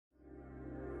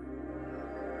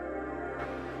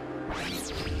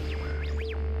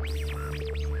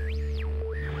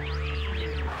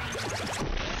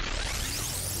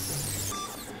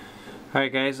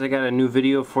Alright guys, I got a new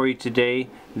video for you today.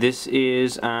 This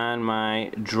is on my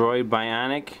Droid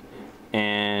Bionic,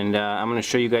 and I'm going to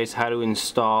show you guys how to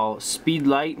install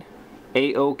Speedlite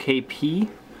AOKP,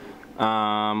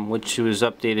 which was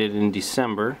updated in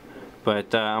December,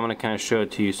 but I'm going to kind of show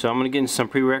it to you. So I'm going to get into some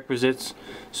prerequisites.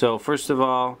 So first of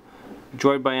all,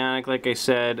 Droid Bionic, like I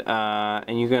said,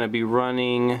 and you're going to be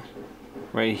running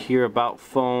right here, About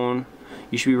Phone.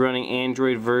 You should be running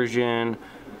Android version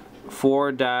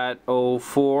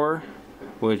 4.04,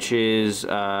 which is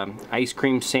ice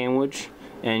cream sandwich,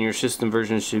 and your system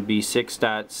version should be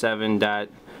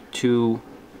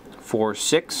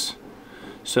 6.7.246.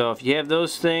 so if you have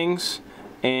those things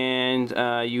and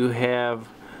you have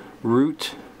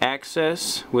root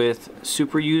access with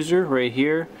super user right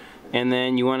here, and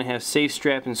then you want to have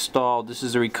SafeStrap installed, this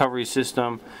is a recovery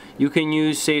system. You can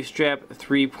use SafeStrap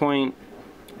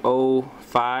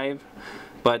 3.05,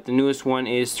 but the newest one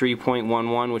is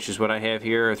 3.11, which is what I have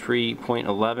here, or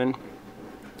 3.11,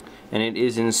 and it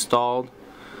is installed.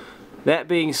 That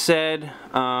being said,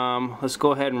 let's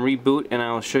go ahead and reboot, and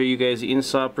I'll show you guys the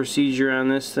install procedure on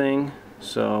this thing.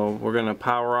 So we're going to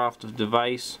power off the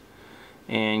device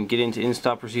and get into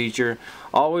install procedure.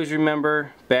 Always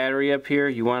remember, battery up here,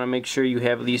 you want to make sure you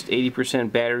have at least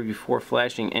 80% battery before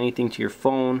flashing anything to your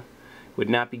phone.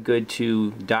 Would not be good to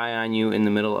die on you in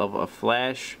the middle of a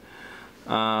flash.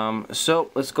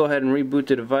 So let's go ahead and reboot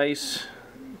the device.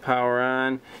 Power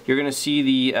on. You're going to see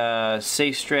the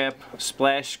SafeStrap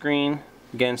splash screen.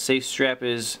 Again, SafeStrap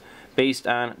is based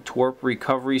on Twerp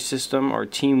Recovery System or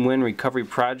Team Win Recovery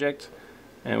Project,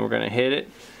 and we're going to hit it.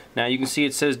 Now you can see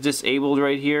it says disabled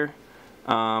right here.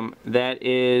 That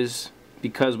is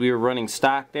because we were running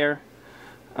stock there.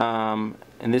 And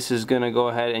this is going to go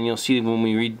ahead, and you'll see when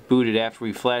we reboot it after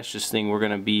we flash this thing, we're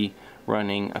going to be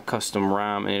running a custom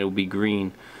ROM, and it'll be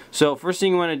green. So first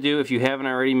thing you want to do, if you haven't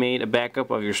already made a backup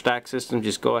of your stock system,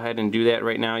 just go ahead and do that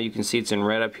right now. You can see it's in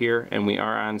red up here, and we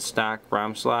are on stock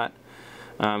ROM slot.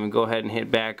 Go ahead and hit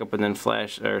backup and then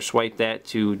flash or swipe that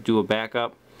to do a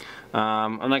backup.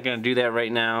 I'm not going to do that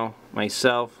right now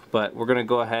myself, but we're going to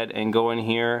go ahead and go in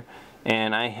here,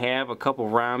 and I have a couple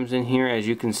ROMs in here. As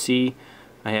you can see,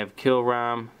 I have Kill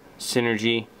ROM,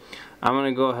 Synergy. I'm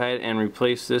going to go ahead and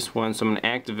replace this one, so I'm going to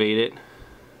activate it,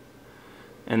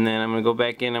 and then I'm going to go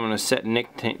back in. I'm going to set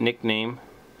nickname,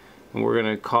 and we're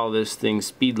going to call this thing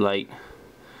Speedlite.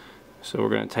 So we're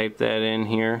going to type that in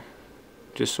here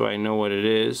just so I know what it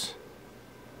is,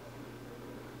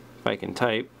 if I can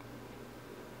type.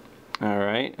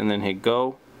 Alright, and then hit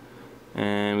go,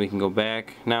 and we can go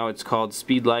back. Now it's called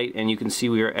Speedlite, and you can see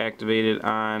we are activated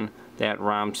on that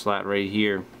ROM slot right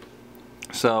here.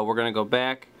 So we're going to go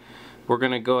back. We're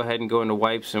going to go ahead and go into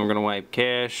wipes, and we're going to wipe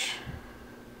cache,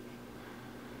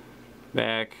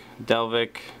 back,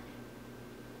 Delvic,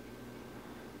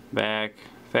 back,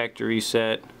 factory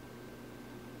reset,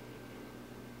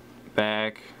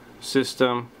 back,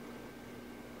 system,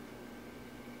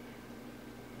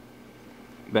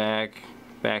 back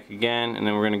again, and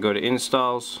then we're going to go to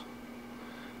installs,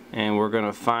 and we're going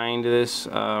to find this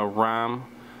ROM,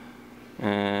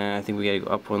 and I think we got to go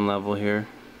up one level here.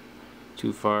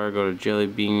 Too far, go to Jelly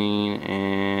Bean,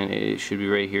 and it should be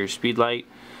right here, Speedlite.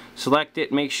 Select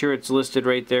it, make sure it's listed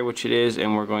right there, which it is,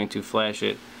 and we're going to flash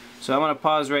it. So I'm going to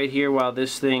pause right here while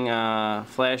this thing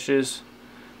flashes,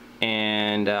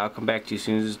 and I'll come back to you as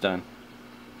soon as it's done.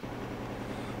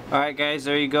 Alright guys,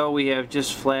 there you go. We have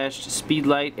just flashed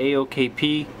Speedlite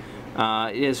AOKP.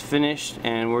 It is finished,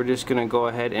 and we're just going to go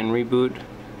ahead and reboot.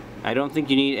 I don't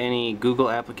think you need any Google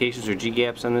applications or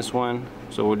GGApps on this one,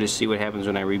 so we'll just see what happens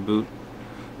when I reboot.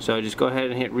 So just go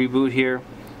ahead and hit reboot here,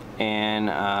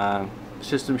 and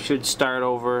system should start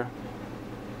over,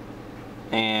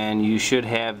 and you should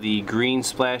have the green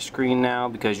splash screen now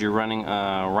because you're running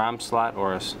a ROM slot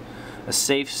or a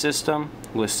safe system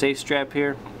with SafeStrap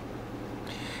here.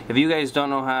 If you guys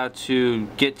don't know how to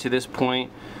get to this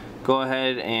point, go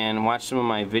ahead and watch some of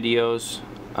my videos,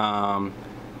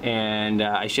 and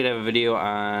I should have a video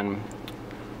on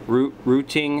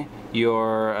rooting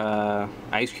your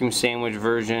ice cream sandwich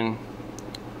version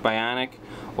Bionic,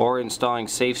 or installing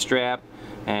SafeStrap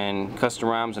and custom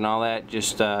ROMs and all that.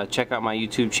 Just check out my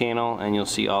YouTube channel, and you'll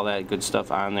see all that good stuff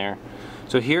on there.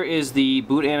 So here is the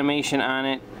boot animation on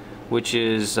it, which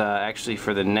is actually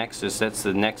for the Nexus. That's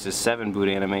the Nexus 7 boot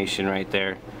animation right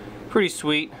there. Pretty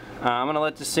sweet. I'm going to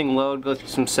let this thing load, go through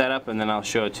some setup, and then I'll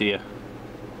show it to you.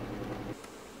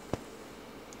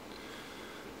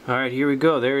 Alright, here we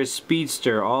go. There is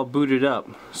Speedster all booted up.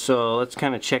 So let's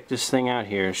kind of check this thing out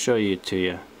here, show it to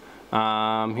you.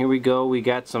 Here we go. We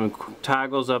got some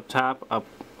toggles up top,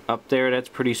 up there. That's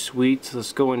pretty sweet. So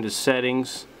let's go into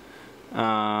settings.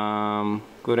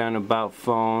 Go down to About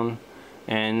Phone,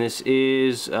 and this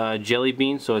is Jelly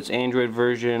Bean, so it's Android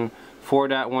version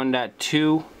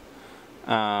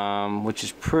 4.1.2, which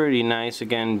is pretty nice.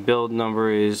 Again, build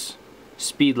number is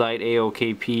Speedlite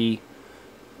AOKP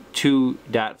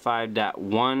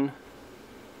 2.5.1.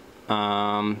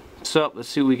 So let's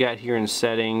see what we got here in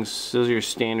settings. Those are your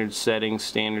standard settings,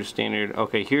 standard.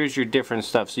 Okay, here's your different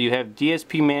stuff. So you have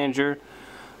DSP Manager,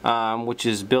 which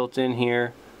is built in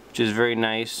here, which is very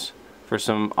nice for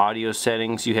some audio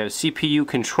settings. You have CPU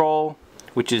control,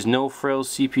 which is no frills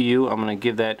CPU. I'm going to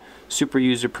give that super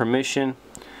user permission.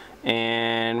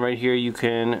 And right here you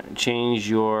can change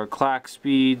your clock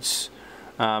speeds,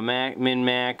 min,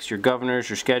 max, your governors,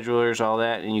 your schedulers, all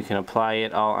that, and you can apply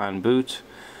it all on boot,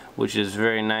 which is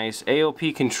very nice.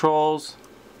 AOP controls.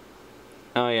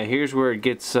 Oh yeah, here's where it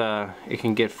gets it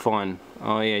can get fun.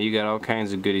 Oh yeah, you got all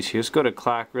kinds of goodies here. Let's go to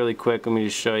clock really quick. Let me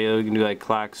just show you. We can do like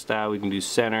clock style. We can do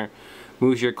center.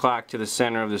 Moves your clock to the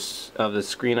center of the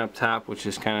screen up top, which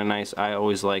is kind of nice. I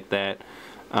always like that.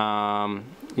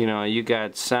 You know, you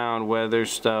got sound, weather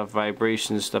stuff,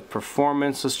 vibration stuff,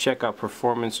 performance. Let's check out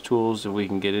performance tools if we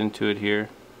can get into it here.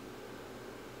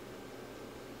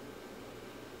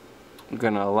 I'm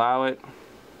gonna allow it.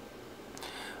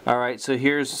 Alright, so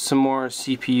here's some more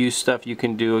CPU stuff you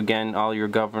can do. Again, all your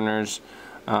governors.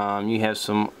 You have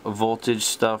some voltage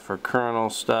stuff or kernel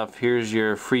stuff. Here's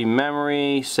your free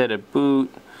memory, set at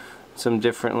boot, some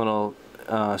different little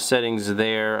settings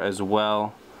there as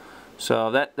well.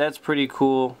 So that's pretty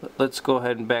cool. Let's go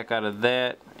ahead and back out of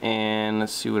that, and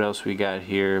let's see what else we got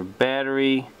here.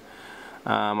 Battery.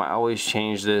 I always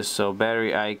change this, so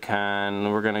battery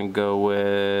icon, we're gonna go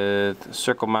with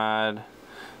circle mod.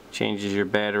 Changes your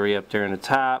battery up there in the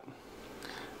top.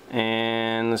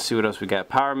 And let's see what else we got.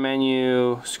 Power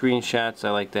menu, screenshots.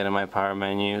 I like that in my power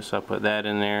menu, so I'll put that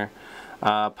in there.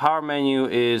 Power menu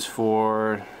is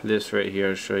for this right here.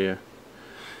 I'll show you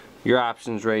your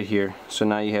options right here. So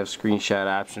now you have screenshot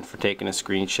option for taking a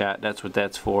screenshot. That's what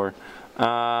that's for.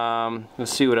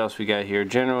 Let's see what else we got here.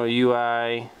 General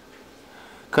UI.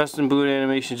 Custom boot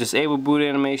animation, disable boot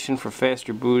animation for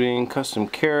faster booting. Custom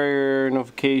carrier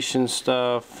notification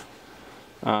stuff.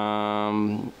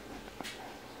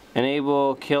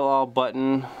 Enable kill all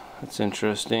button. That's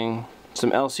interesting.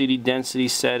 Some LCD density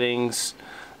settings.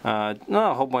 No,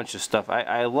 a whole bunch of stuff.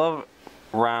 I love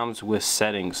ROMs with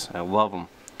settings. I love them.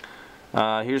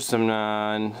 Here's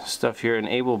some stuff here.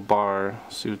 Enable bar.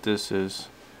 Let's see what this is.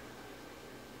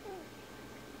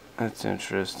 That's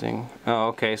interesting. Oh,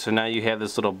 okay, so now you have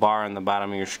this little bar on the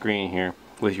bottom of your screen here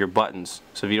with your buttons.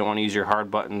 So if you don't want to use your hard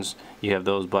buttons, you have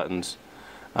those buttons.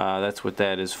 That's what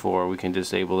that is for. We can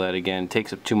disable that again. It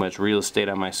takes up too much real estate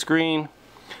on my screen,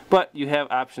 but you have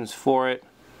options for it.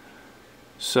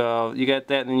 So you got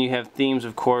that, and then you have themes,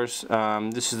 of course.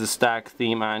 This is the stock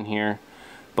theme on here,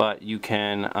 but you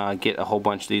can get a whole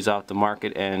bunch of these off the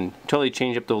market and totally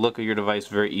change up the look of your device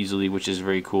very easily, which is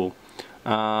very cool.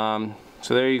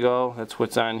 So there you go. That's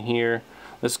what's on here.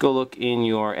 Let's go look in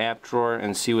your app drawer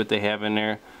and see what they have in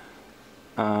there.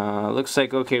 Looks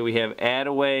like, okay, we have add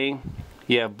away.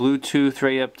 You have Bluetooth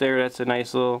right up there. That's a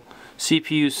nice little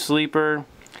CPU sleeper.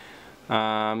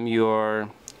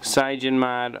 Your Cygen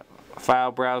mod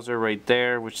file browser right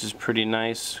there, which is pretty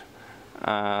nice.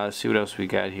 Let's see what else we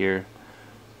got here.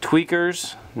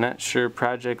 Tweakers, not sure.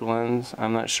 Project Lens,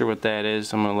 I'm not sure what that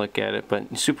is. I'm gonna look at it,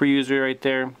 but super user right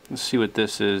there. Let's see what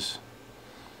this is.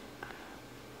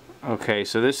 Okay,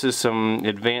 so this is some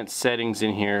advanced settings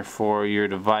in here for your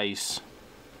device.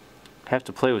 I have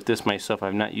to play with this myself.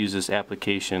 I've not used this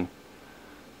application.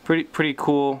 Pretty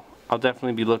cool. I'll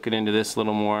definitely be looking into this a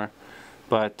little more.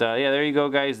 But yeah, there you go,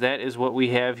 guys. That is what we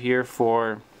have here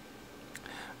for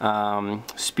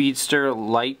Speedster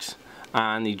Lite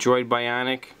on the Droid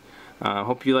Bionic.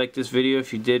 Hope you liked this video.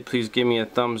 If you did, please give me a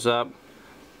thumbs up.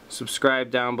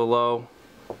 Subscribe down below.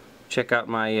 Check out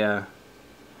my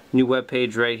new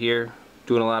webpage right here.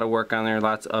 Doing a lot of work on there,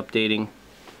 lots of updating.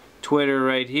 Twitter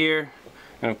right here,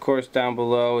 and of course down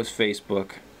below is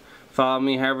Facebook. Follow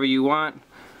me however you want.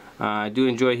 I do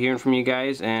enjoy hearing from you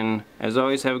guys, and as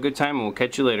always, have a good time, and we'll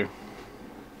catch you later.